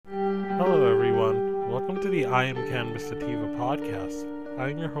Hello, everyone. Welcome to the I Am Cannabis Sativa podcast. I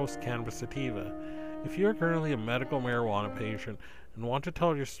am your host, Cannabis Sativa. If you are currently a medical marijuana patient and want to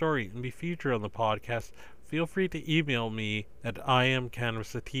tell your story and be featured on the podcast, feel free to email me at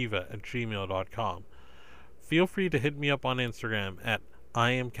iamcannabisativa@gmail.com. Feel free to hit me up on Instagram at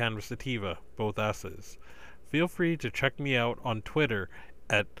iamcannabisativa, both S's. Feel free to check me out on Twitter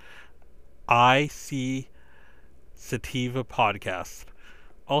at IC Podcast.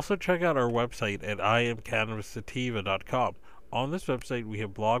 Also, check out our website at iamcannabisativa.com. On this website, we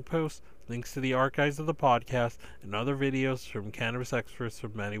have blog posts, links to the archives of the podcast, and other videos from cannabis experts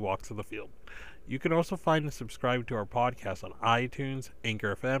from many walks of the field. You can also find and subscribe to our podcast on iTunes,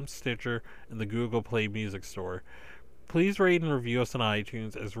 Anchor FM, Stitcher, and the Google Play Music Store. Please rate and review us on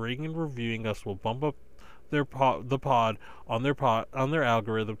iTunes, as rating and reviewing us will bump up the pod on their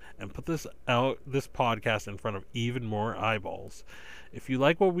algorithm and put this podcast in front of even more eyeballs. If you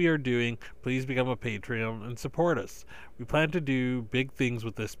like what we are doing, please become a Patreon and support us. We plan to do big things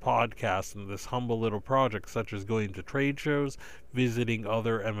with this podcast and this humble little project, such as going to trade shows, visiting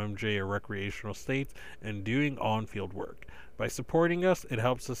other MMJ or recreational states, and doing on-field work. By supporting us, it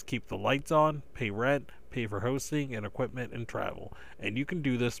helps us keep the lights on, pay rent, pay for hosting and equipment and travel. And you can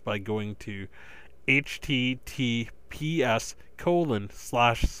do this by going to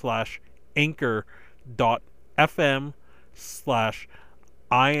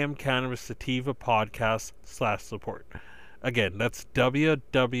https://anchor.fm/I Am Cannabis Sativa podcast /support. Again, that's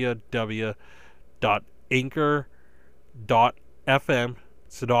www.anchor.fm,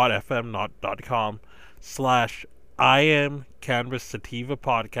 so .fm, not .com, /I Am Cannabis Sativa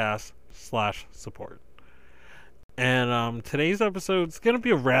podcast /support. And today's episode is going to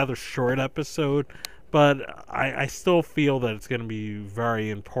be a rather short episode, but I still feel that it's going to be very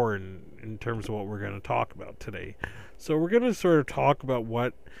important in terms of what we're going to talk about today. So we're going to sort of talk about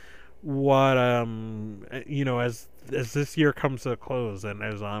what as this year comes to a close, and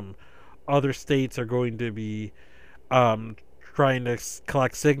as other states are going to be trying to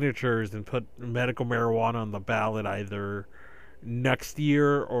collect signatures and put medical marijuana on the ballot either next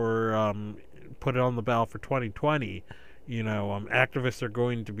year or put it on the ballot for 2020. Activists are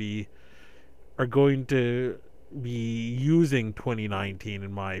going to be using 2019,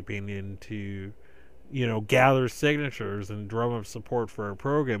 in my opinion, to gather signatures and drum up support for a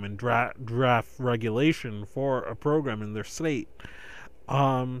program and draft regulation for a program in their state.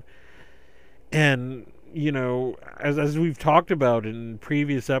 And as we've talked about in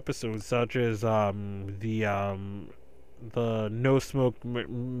previous episodes, such as the no smoke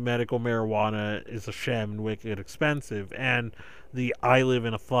medical marijuana is a sham and wicked expensive, and the I live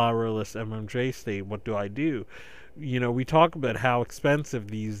in a flowerless MMJ state, what do I do? We talk about how expensive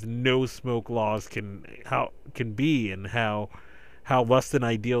these no smoke laws can be, and how less than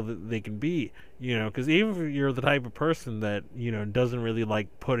ideal that they can be. Because even if you're the type of person that doesn't really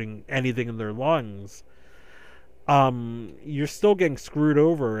like putting anything in their lungs, you're still getting screwed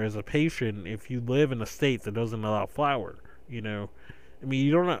over as a patient if you live in a state that doesn't allow flower. You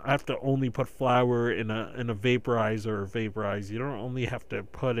don't have to only put flower in a vaporizer or vaporize. You don't only have to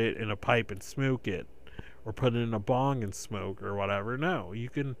put it in a pipe and smoke it, or put it in a bong and smoke or whatever. No,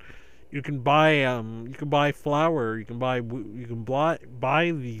 you can buy flower. You can buy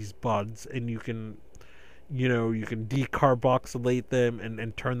these buds, and you can decarboxylate them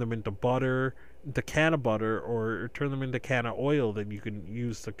and turn them into butter, into can of butter, or turn them into can of oil that you can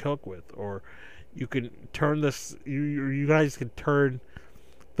use to cook with, or you can turn this. You guys can turn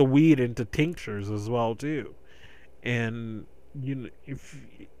the weed into tinctures as well too. And if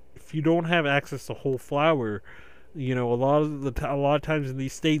you don't have access to whole flower, a lot of times in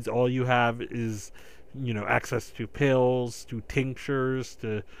these states, all you have is access to pills, to tinctures,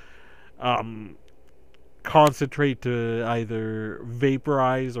 to concentrate to either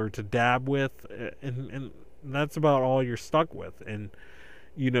vaporize or to dab with, and that's about all you're stuck with. And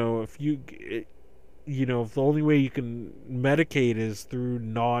if the only way you can medicate is through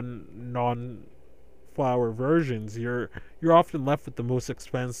non flower versions, you're often left with the most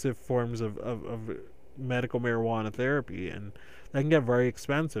expensive forms of medical marijuana therapy, and that can get very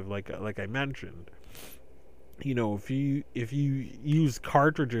expensive, like I mentioned. If you use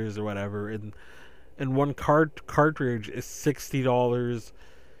cartridges or whatever, and one cartridge is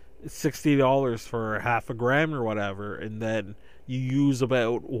 $60 for half a gram or whatever, and then you use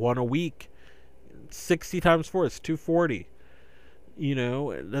about one a week, 60 times 4 is $240.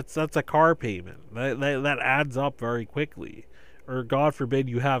 That's a car payment that adds up very quickly. Or God forbid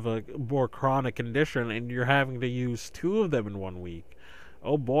you have a more chronic condition and you're having to use 2 of them in 1 week.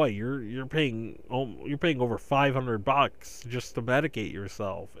 oh boy, you're paying over $500 just to medicate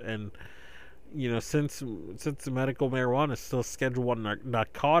yourself. And since medical marijuana is still Schedule One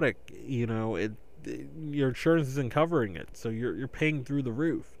narcotic, your insurance isn't covering it, so you're paying through the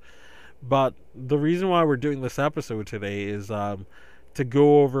roof. But the reason why we're doing this episode today is to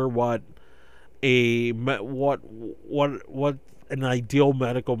go over what an ideal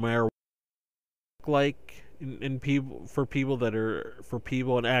medical marijuana like in people for people that are for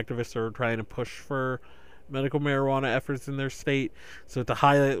people and activists that are trying to push for medical marijuana efforts in their state. So to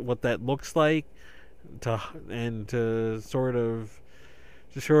highlight what that looks like, to sort of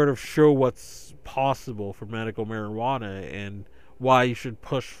show what's possible for medical marijuana and why you should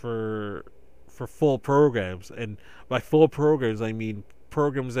push for full programs. And by full programs, I mean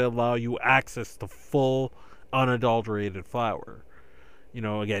programs that allow you access to full unadulterated flower.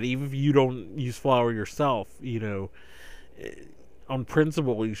 Again, even if you don't use flower yourself, on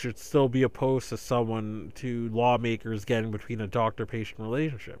principle, you should still be opposed to lawmakers getting between a doctor-patient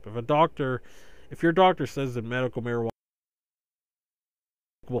relationship. If your doctor says that medical marijuana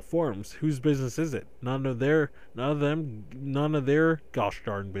forms, whose business is it? None of their gosh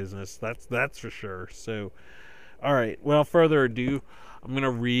darn business. That's for sure. So, all right. Without further ado, I'm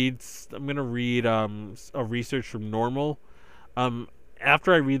gonna read a research from NORML.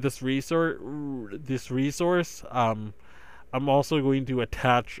 After I read this resource, I'm also going to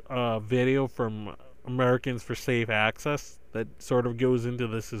attach a video from Americans for Safe Access that sort of goes into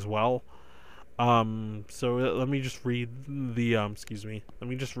this as well. So let me just read the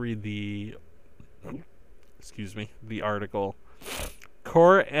the article.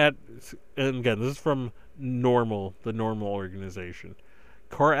 And again, this is from NORML, the NORML organization.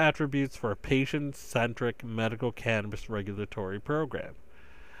 Core attributes for a patient-centric medical cannabis regulatory program.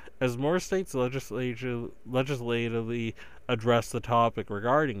 As more states legislatively address the topic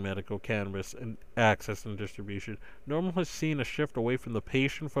regarding medical cannabis and access and distribution, NORML has seen a shift away from the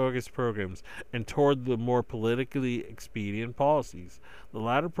patient-focused programs and toward the more politically expedient policies. The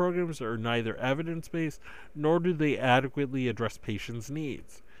latter programs are neither evidence-based nor do they adequately address patients'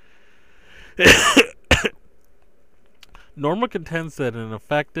 needs. NORML contends that an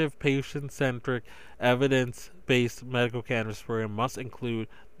effective, patient-centric, evidence-based medical cannabis program must include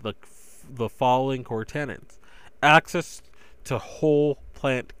the following core tenets: access to whole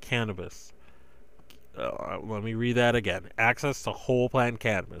plant cannabis. Let me read that again. Access to whole plant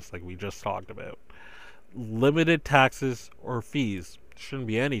cannabis, like we just talked about. Limited taxes or fees. Shouldn't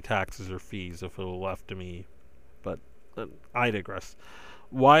be any taxes or fees if it were left to me, but I digress.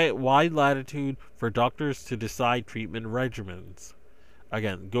 Wide latitude for doctors to decide treatment regimens.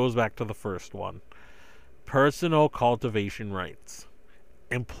 Again, goes back to the first one. Personal cultivation rights,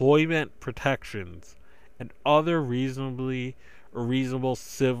 employment protections, and other reasonable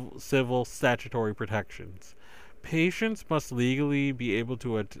civil statutory protections. Patients must legally be able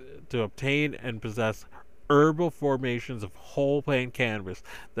to obtain and possess herbal formations of whole plant cannabis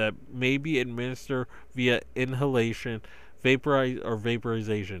that may be administered via inhalation,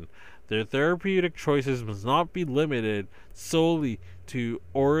 vaporization. Their therapeutic choices must not be limited solely to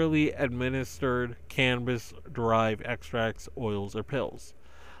orally administered cannabis-derived extracts, oils, or pills.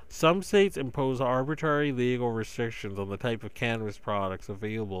 Some states impose arbitrary legal restrictions on the type of cannabis products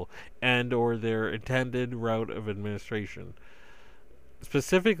available and or their intended route of administration.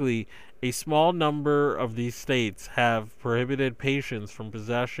 Specifically, a small number of these states have prohibited patients from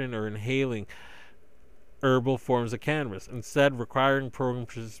possession or inhaling herbal forms of cannabis, instead requiring program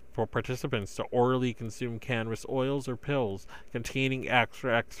participants to orally consume cannabis oils or pills containing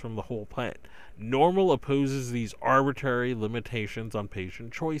extracts from the whole plant. NORML opposes these arbitrary limitations on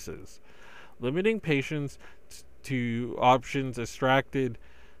patient choices. Limiting patients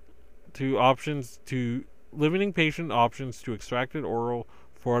limiting patient options to extracted oral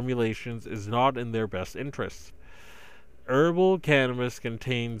formulations is not in their best interest. Herbal cannabis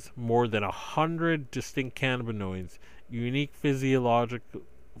contains more than 100 distinct cannabinoids, unique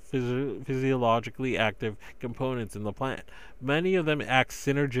physiologically active components in the plant. Many of them act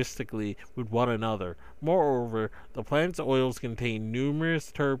synergistically with one another. Moreover, the plant's oils contain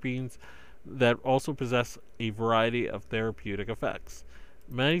numerous terpenes that also possess a variety of therapeutic effects.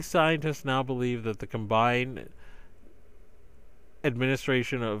 Many scientists now believe that the combined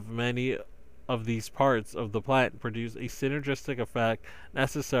administration of many of these parts of the plant produce a synergistic effect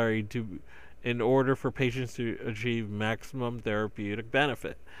necessary in order for patients to achieve maximum therapeutic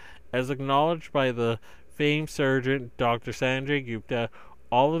benefit. As acknowledged by the famed surgeon Dr. Sanjay Gupta,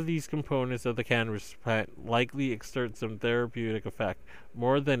 all of these components of the cannabis plant likely exert some therapeutic effect,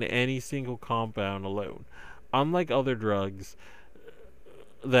 more than any single compound alone. Unlike other drugs,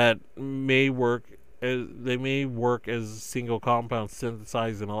 that may work as single compounds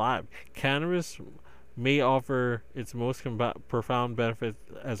synthesized in a lab. Cannabis may offer its most profound benefits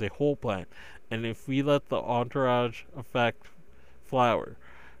as a whole plant, and if we let the entourage effect flower,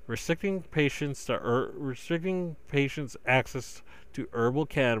 restricting patients' access to herbal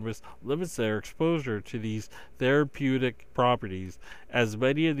cannabis limits their exposure to these therapeutic properties, as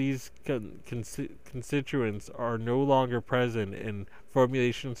many of these constituents are no longer present in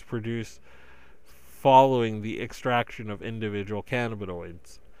formulations produced following the extraction of individual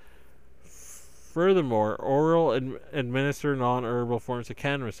cannabinoids. Furthermore, oral administered non-herbal forms of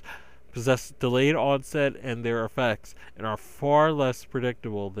cannabis possess delayed onset and their effects and are far less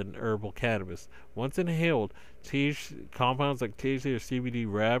predictable than herbal cannabis. Once inhaled, compounds like THC or CBD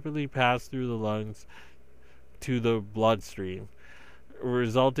rapidly pass through the lungs to the bloodstream,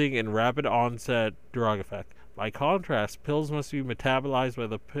 resulting in rapid onset drug effect. By contrast, pills must be metabolized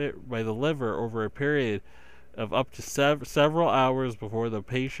by the liver over a period of up to several hours before the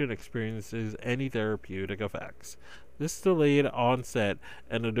patient experiences any therapeutic effects. This delayed onset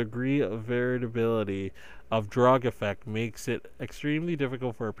and a degree of variability of drug effect makes it extremely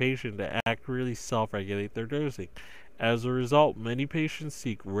difficult for a patient to accurately self-regulate their dosing. As a result, many patients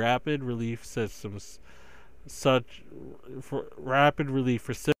seek rapid relief for symptoms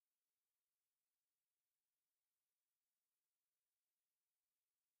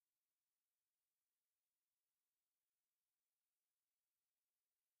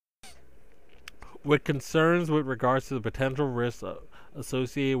with concerns with regards to the potential risks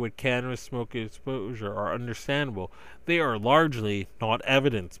associated with cannabis smoke exposure are understandable. They are largely not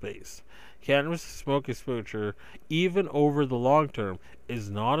evidence based. Cannabis smoke exposure, even over the long term, is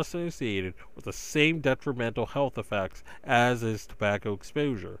not associated with the same detrimental health effects as is tobacco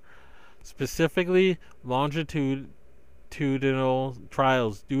exposure. Specifically, longitudinal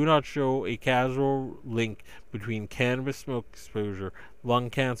trials do not show a causal link between cannabis smoke exposure, lung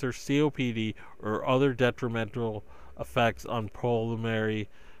cancer, COPD, or other detrimental effects on pulmonary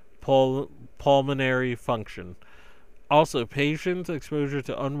function. Also, patients' exposure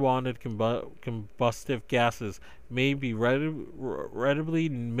to unwanted combustive gases may be readily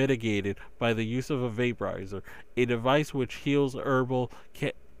mitigated by the use of a vaporizer, a device which heats herbal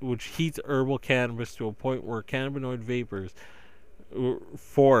cannabis to a point where cannabinoid vapors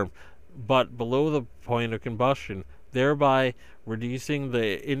form, but below the point of combustion, thereby reducing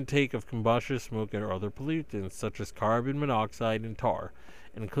the intake of combustion smoke and other pollutants such as carbon monoxide and tar.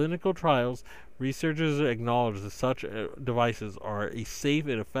 In clinical trials, researchers acknowledge that such devices are a safe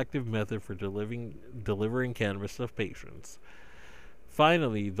and effective method for delivering cannabis to patients.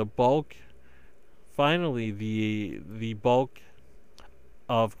 Finally, the bulk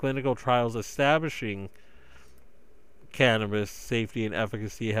of clinical trials establishing cannabis safety and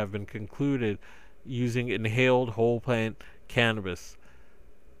efficacy have been concluded using inhaled whole plant cannabis.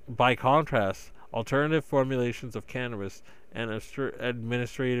 By contrast, alternative formulations of cannabis and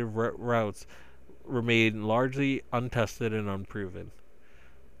administrative routes remain largely untested and unproven.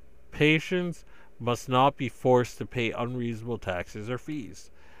 Patients must not be forced to pay unreasonable taxes or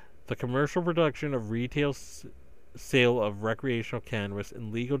fees. The commercial production of retail sale of recreational cannabis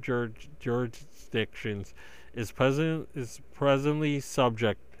in legal jurisdictions is presently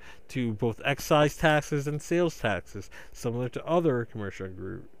subject to both excise taxes and sales taxes, similar to other commercial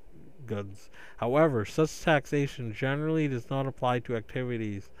goods. However, such taxation generally does not apply to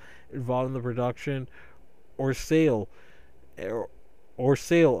activities involving the production or sale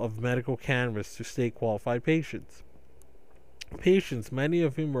of medical cannabis to state qualified patients. Patients, many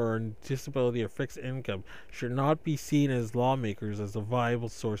of whom are on disability or fixed income, should not be seen as lawmakers as a viable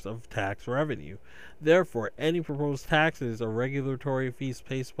source of tax revenue. Therefore, any proposed taxes or regulatory fees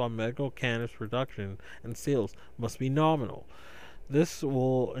placed upon medical cannabis production and sales must be nominal. This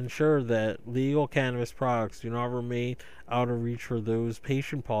will ensure that legal cannabis products do not remain out of reach for those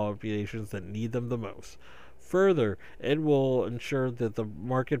patient populations that need them the most. Further, it will ensure that the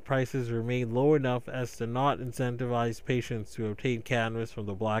market prices remain low enough as to not incentivize patients to obtain cannabis from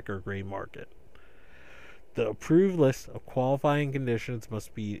the black or gray market. The approved list of qualifying conditions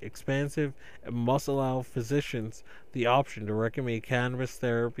must be expansive and must allow physicians the option to recommend cannabis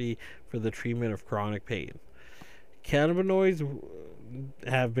therapy for the treatment of chronic pain. Cannabinoids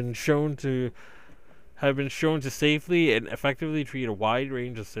have been shown to safely and effectively treat a wide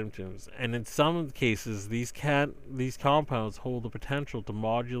range of symptoms, and in some cases, these compounds hold the potential to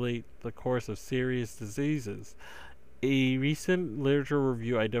modulate the course of serious diseases. A recent literature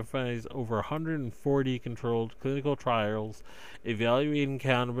review identifies over 140 controlled clinical trials evaluating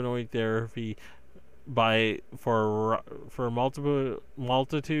cannabinoid therapy for a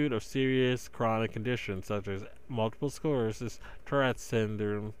multitude of serious chronic conditions such as multiple sclerosis, Tourette's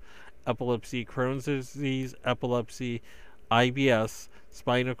syndrome, epilepsy, Crohn's disease, epilepsy, IBS,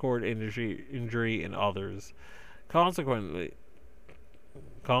 spinal cord injury, and others. Consequently,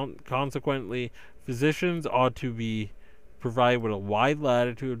 consequently, physicians ought to be provided with a wide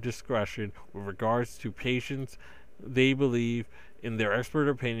latitude of discretion with regards to patients they believe, in their expert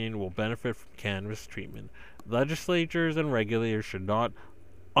opinion, will benefit from cannabis treatment. Legislatures and regulators should not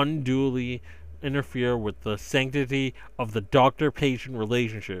unduly interfere with the sanctity of the doctor-patient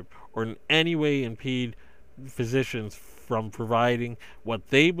relationship or in any way impede physicians from providing what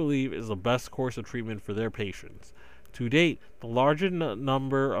they believe is the best course of treatment for their patients. To date, the largest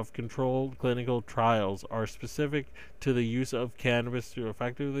number of controlled clinical trials are specific to the use of cannabis to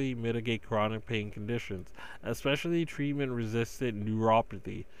effectively mitigate chronic pain conditions, especially treatment-resistant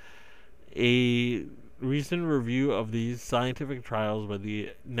neuropathy. A recent review of these scientific trials by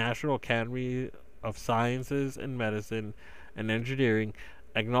the National Academy of Sciences and Medicine and Engineering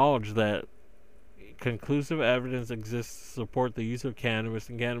acknowledged that conclusive evidence exists to support the use of cannabis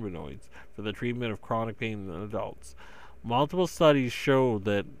and cannabinoids for the treatment of chronic pain in adults. Multiple studies show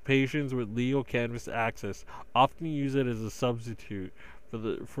that patients with legal cannabis access often use it as a substitute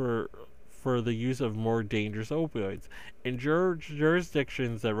for the use of more dangerous opioids. In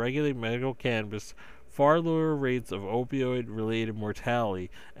jurisdictions that regulate medical cannabis, far lower rates of opioid-related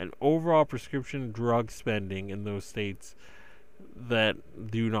mortality and overall prescription drug spending in those states that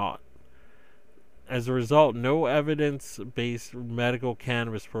do not. As a result, no evidence-based medical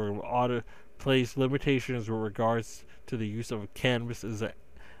cannabis program ought to place limitations with regards to the use of cannabis as an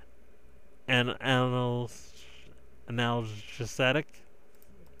analgesic.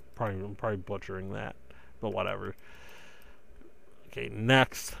 I'm probably butchering that, but whatever. Okay,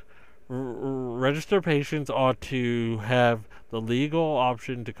 next. Registered patients ought to have the legal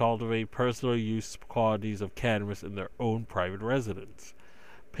option to cultivate personal use qualities of cannabis in their own private residence.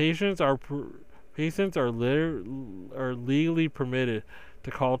 Patients are legally permitted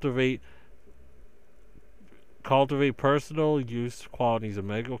to cultivate personal use qualities of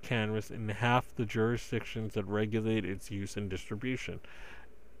medical cannabis in half the jurisdictions that regulate its use and distribution.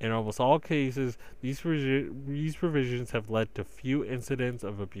 In almost all cases, these provisions have led to few incidents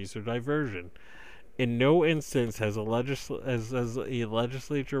of abuse or diversion. In no instance has a legislature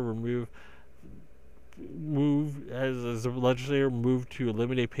moved to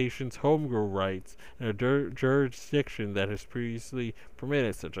eliminate patients' home grow rights in a jurisdiction that has previously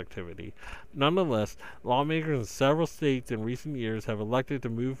permitted such activity. Nonetheless, lawmakers in several states in recent years have elected to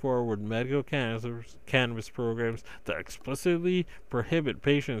move forward with medical cannabis programs that explicitly prohibit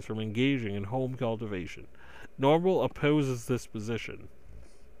patients from engaging in home cultivation. NORML opposes this position.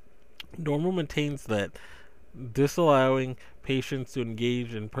 NORML maintains that disallowing patients to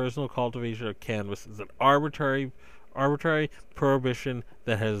engage in personal cultivation of cannabis is an arbitrary prohibition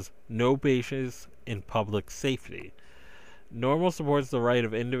that has no basis in public safety. NORML supports the right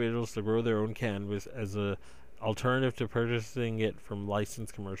of individuals to grow their own cannabis as an alternative to purchasing it from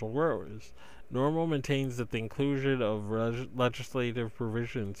licensed commercial growers. NORML maintains that the inclusion of legislative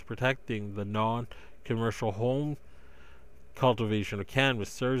provisions protecting the non-commercial home cultivation of cannabis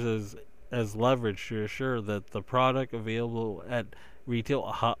serves as leverage to assure that the product available at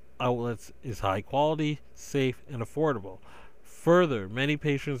retail outlets is high quality, safe, and affordable. Further, many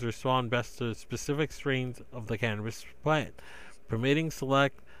patients respond best to specific strains of the cannabis plant. Permitting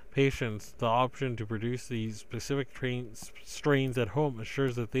select patients the option to produce these specific strains at home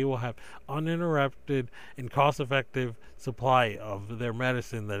assures that they will have uninterrupted and cost-effective supply of their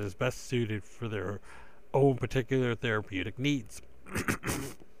medicine that is best suited for their own particular therapeutic needs.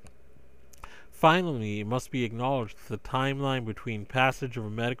 Finally, it must be acknowledged that the timeline between passage of a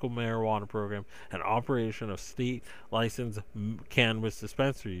medical marijuana program and operation of state-licensed cannabis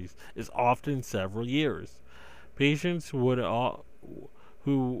dispensaries is often several years. Patients who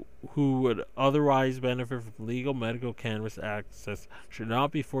would otherwise benefit from legal medical cannabis access should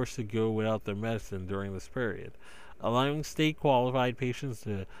not be forced to go without their medicine during this period. Allowing state-qualified patients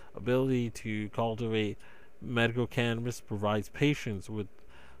the ability to cultivate medical cannabis provides patients with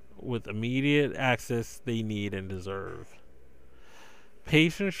immediate access they need and deserve.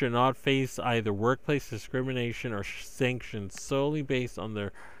 Patients should not face either workplace discrimination or sanctions solely based on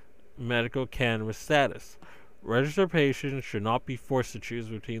their medical cannabis status. Registered patients should not be forced to choose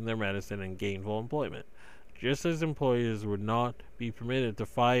between their medicine and gainful employment. Just as employers would not be permitted to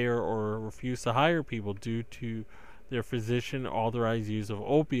fire or refuse to hire people due to their physician-authorized use of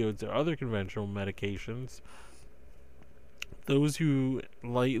opioids or other conventional medications, Those who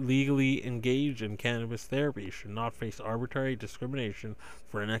legally engage in cannabis therapy should not face arbitrary discrimination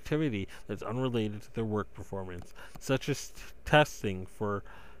for an activity that's unrelated to their work performance, such as testing for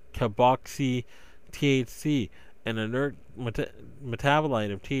carboxy THC, an inert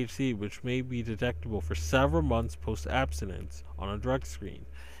metabolite of THC which may be detectable for several months post abstinence on a drug screen.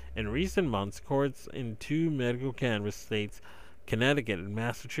 In recent months, courts in two medical cannabis states, Connecticut and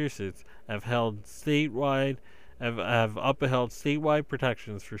Massachusetts, have upheld statewide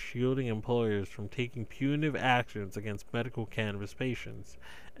protections for shielding employers from taking punitive actions against medical cannabis patients,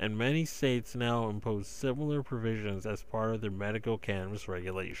 and many states now impose similar provisions as part of their medical cannabis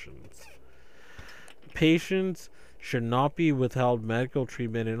regulations. Patients should not be withheld medical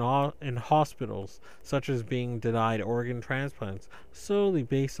treatment in hospitals, such as being denied organ transplants, solely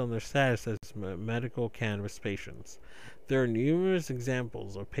based on their status as medical cannabis patients. There are numerous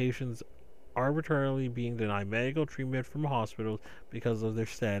examples of patients arbitrarily being denied medical treatment from hospitals because of their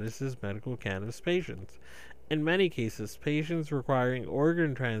status as medical cannabis patients. In many cases, patients requiring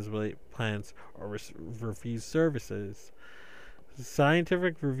organ transplants are refused services.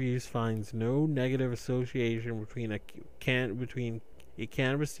 Scientific reviews finds no negative association between a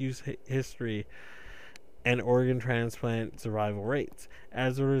cannabis use history and organ transplant survival rates.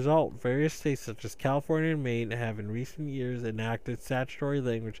 As a result, various states such as California and Maine have in recent years enacted statutory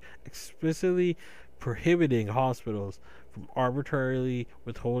language explicitly prohibiting hospitals from arbitrarily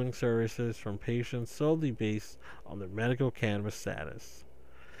withholding services from patients solely based on their medical cannabis status.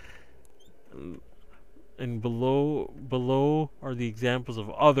 And below are the examples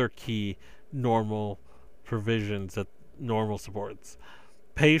of other key NORML provisions that NORML supports.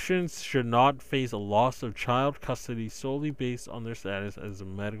 Patients should not face a loss of child custody solely based on their status as a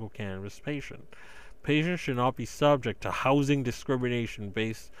medical cannabis patient. Patients should not be subject to housing discrimination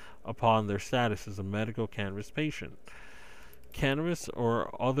based upon their status as a medical cannabis patient. Cannabis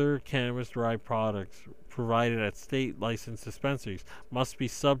or other cannabis-derived products provided at state licensed dispensaries must be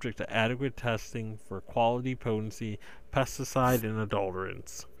subject to adequate testing for quality, potency, pesticide, and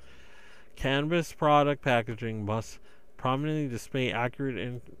adulterants. Cannabis product packaging must prominently display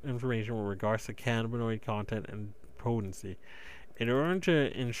accurate information with regards to cannabinoid content and potency. In order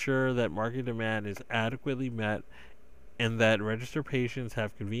to ensure that market demand is adequately met and that registered patients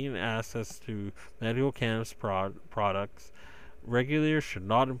have convenient access to medical cannabis products, regulators should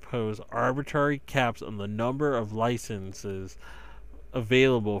not impose arbitrary caps on the number of licenses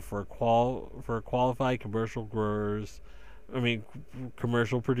available for qualified commercial growers,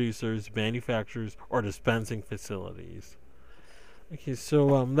 commercial producers, manufacturers, or dispensing facilities. Okay,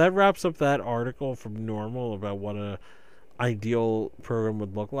 so that wraps up that article from NORML about what a ideal program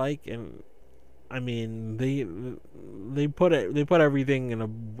would look like, and I mean they put everything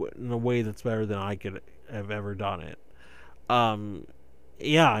in a way that's better than I could have ever done it.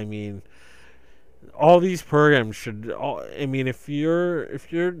 Yeah, I mean, all these programs should. If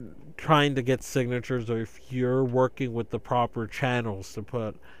you're trying to get signatures, or if you're working with the proper channels to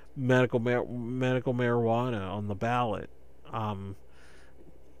put medical marijuana on the ballot,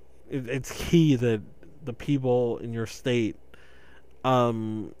 it's key that the people in your state,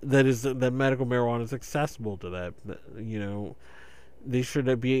 that medical marijuana is accessible to them. There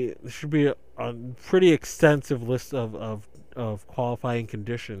should be a pretty extensive list of qualifying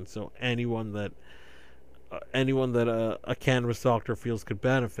conditions, so anyone that a cannabis doctor feels could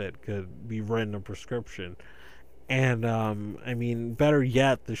benefit could be written a prescription. And better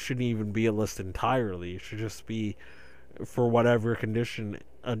yet, this shouldn't even be a list entirely. It should just be for whatever condition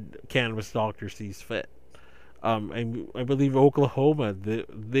a cannabis doctor sees fit. I believe Oklahoma,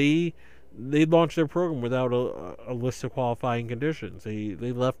 they launched their program without a list of qualifying conditions. They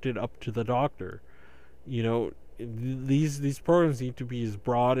left it up to the doctor. These programs need to be as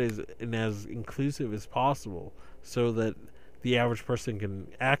broad and as inclusive as possible, so that the average person can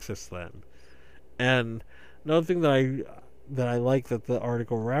access them. And another thing that I like that the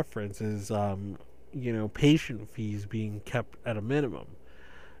article references, patient fees being kept at a minimum.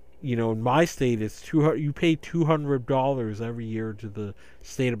 In my state, it's you pay $200 every year to the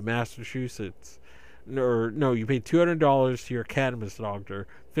state of Massachusetts. No, you pay $200 to your cannabis doctor,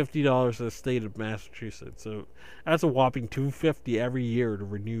 $50 to the state of Massachusetts. So that's a whopping $250 every year to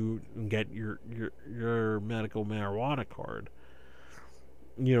renew and get your medical marijuana card.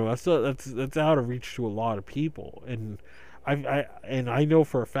 That's out of reach to a lot of people, and I know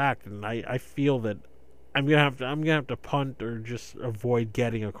for a fact, and I feel that I'm gonna have to punt or just avoid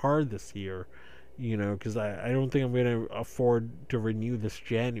getting a card this year, because I don't think I'm gonna afford to renew this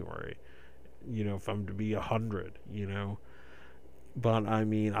January. If I'm to be 100, But I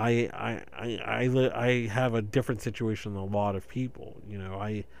mean, I have a different situation than a lot of people. You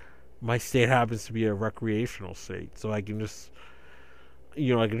know, my state happens to be a recreational state, so I can just,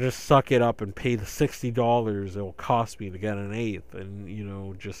 you know, I can just suck it up and pay the $60 it will cost me to get an eighth, and, you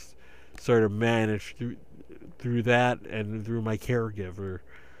know, just sort of manage through that, and through my caregiver,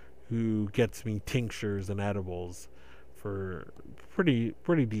 who gets me tinctures and edibles for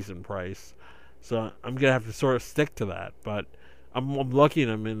pretty decent price. So I'm gonna have to sort of stick to that. But I'm lucky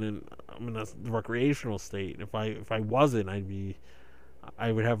I'm in a recreational state. If I wasn't,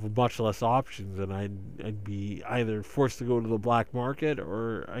 I would have much less options, and I'd be either forced to go to the black market,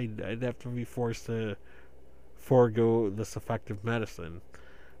 or I'd have to be forced to forego this effective medicine.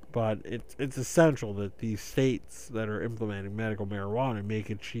 But it's essential that these states that are implementing medical marijuana make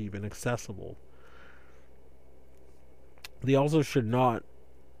it cheap and accessible. They also should not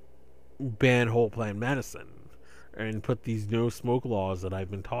ban whole plant medicine and put these no smoke laws that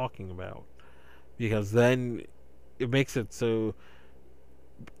I've been talking about, because then it makes it so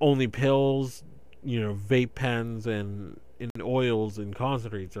only pills, you know, vape pens and oils and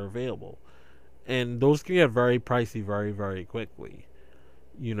concentrates are available, and those can get very pricey very, very quickly.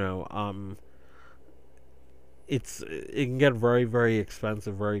 You know, it can get very, very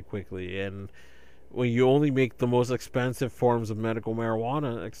expensive very quickly, and when you only make the most expensive forms of medical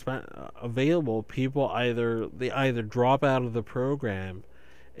marijuana available, people either drop out of the program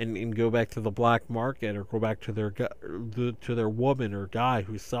and go back to the black market, or go back to their woman or guy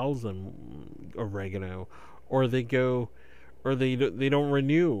who sells them oregano, or they don't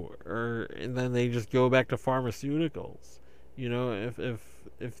renew, and then they just go back to pharmaceuticals. You know,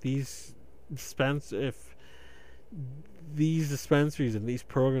 if these dispensaries and these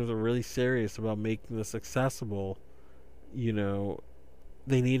programs are really serious about making this accessible, you know,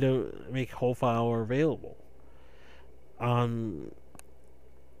 they need to make whole flower available. And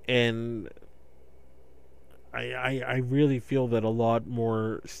I really feel that a lot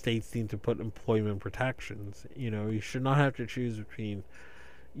more states need to put employment protections. You know, you should not have to choose between,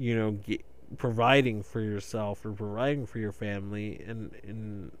 you know, providing for yourself or providing for your family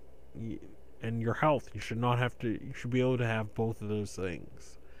and your health. You should be able to have both of those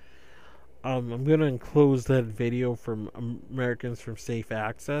things. I'm gonna enclose that video from Americans for Safe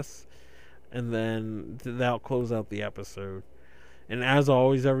Access, and then that'll close out the episode. And as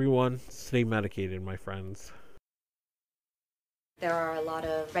always, everyone, stay medicated, my friends. There are a lot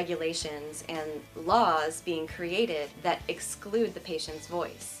of regulations and laws being created that exclude the patient's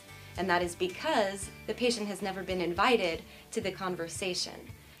voice. And that is because the patient has never been invited to the conversation.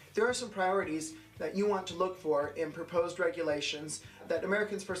 There are some priorities that you want to look for in proposed regulations that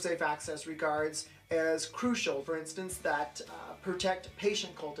Americans for Safe Access regards as crucial. For instance, that protect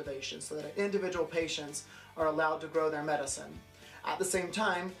patient cultivation so that individual patients are allowed to grow their medicine. At the same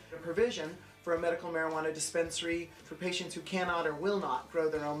time, a provision for a medical marijuana dispensary for patients who cannot or will not grow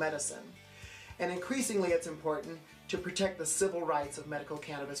their own medicine. And increasingly, it's important to protect the civil rights of medical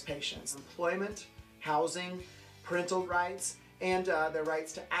cannabis patients. Employment, housing, parental rights, and their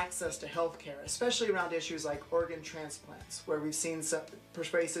rights to access to health care, especially around issues like organ transplants, where we've seen some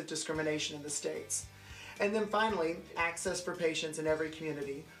pervasive discrimination in the states. And then finally, access for patients in every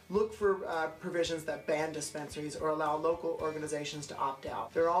community. Look for provisions that ban dispensaries or allow local organizations to opt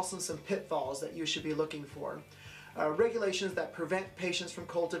out. There are also some pitfalls that you should be looking for. Regulations that prevent patients from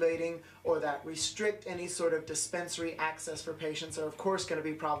cultivating or that restrict any sort of dispensary access for patients are of course going to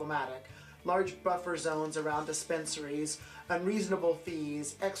be problematic. Large buffer zones around dispensaries, unreasonable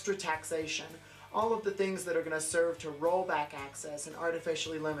fees, extra taxation, all of the things that are going to serve to roll back access and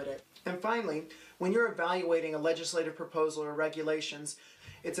artificially limit it. And finally, when you're evaluating a legislative proposal or regulations,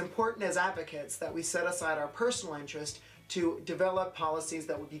 it's important as advocates that we set aside our personal interest to develop policies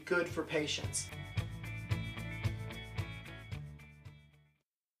that would be good for patients.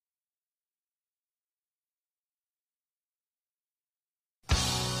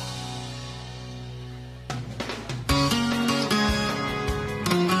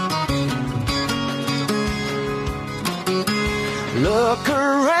 Look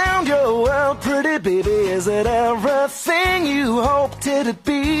around your world, pretty baby. Is it everything you hoped it'd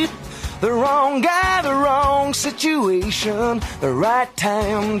be? The wrong guy, the wrong situation, the right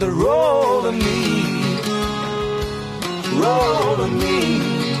time to roll to me. Roll to me.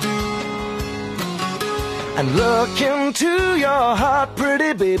 And look into your heart,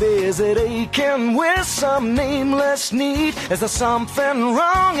 pretty baby. Is it aching with some nameless need? Is there something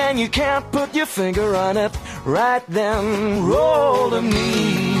wrong and you can't put your finger on it? Right then, roll to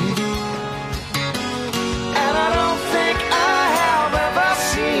me. And I don't think I have ever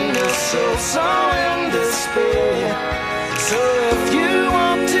seen a soul so in despair, So if you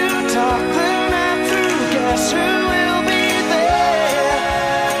want to talk the night through, guess who will be there?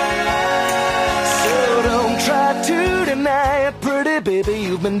 So don't try to deny it, pretty baby.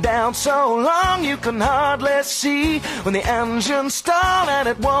 You've been down so long you can hardly see. When the engines stall and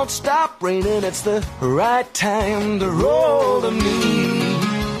it won't stop raining, it's the right time to roll to me.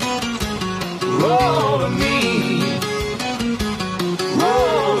 Roll to me.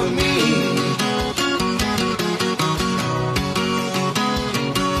 Roll to me.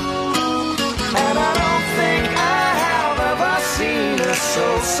 And I don't think I have ever seen a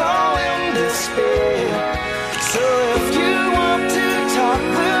soul so in despair. So if you want to talk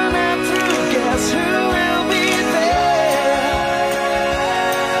the night through, guess who will be there?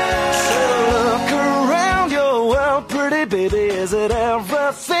 So look around your world, pretty baby. Is it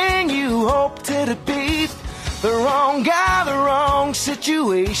everything you hoped it'd be? The wrong guy, the wrong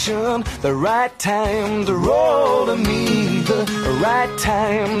situation, the right time to roll to me, the right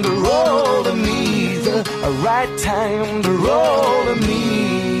time to roll to me, the right time to roll to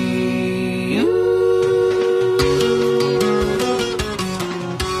me.